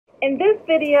In this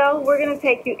video, we're going to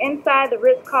take you inside the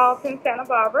Ritz-Carlton Santa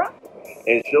Barbara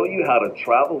and show you how to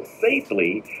travel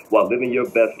safely while living your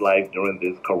best life during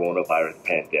this coronavirus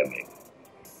pandemic.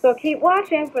 So keep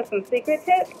watching for some secret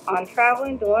tips on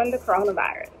traveling during the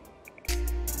coronavirus.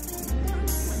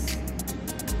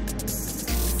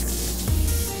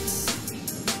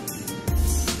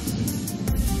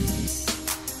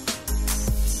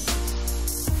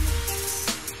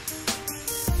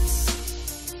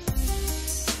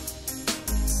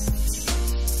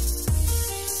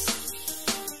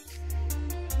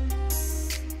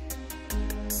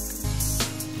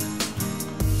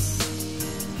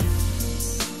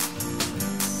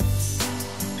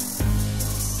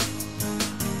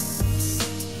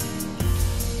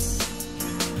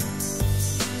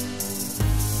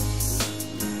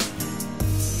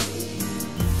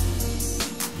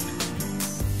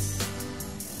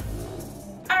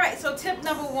 So tip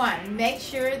number one, make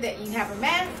sure that you have a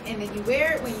mask and that you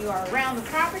wear it when you are around the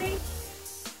property.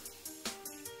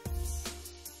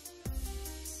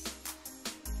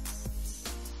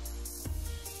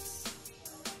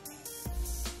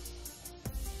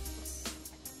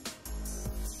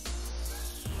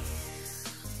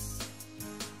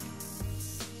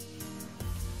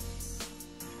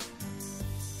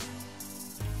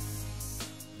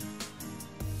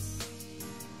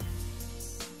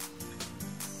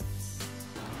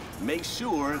 Make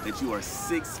sure that you are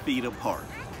 6 feet apart.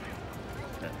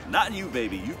 Not you,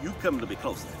 baby. You come a little bit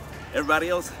closer. Everybody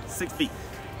else, 6 feet.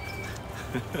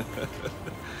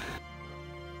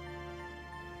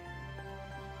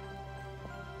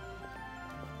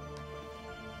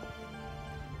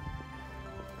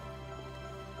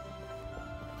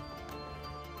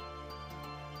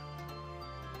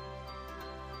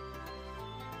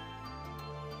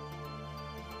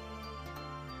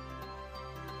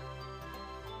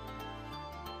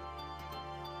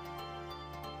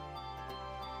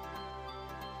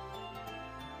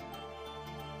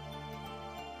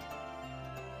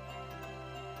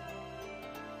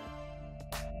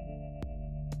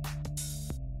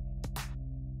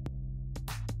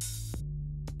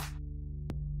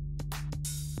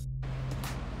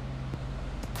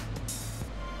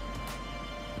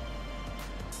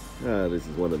 This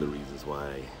is one of the reasons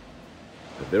why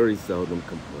I very seldom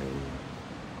complain.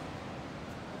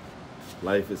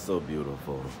 Life is so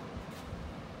beautiful.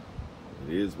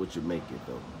 It is what you make it,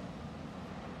 though.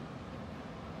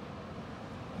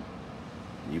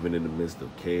 Even in the midst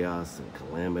of chaos and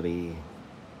calamity,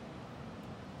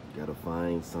 you gotta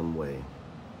find some way,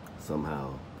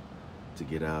 somehow, to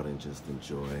get out and just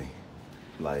enjoy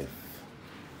life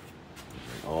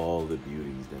and all the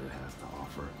beauties that it has to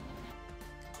offer.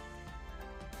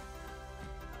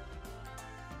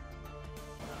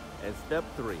 And step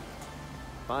 3,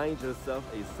 find yourself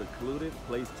a secluded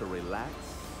place to relax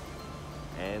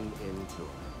and enjoy.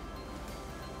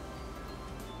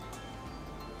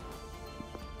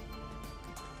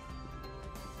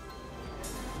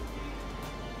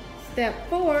 Step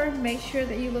 4, make sure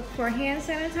that you look for hand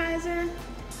sanitizer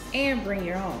and bring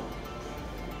your own.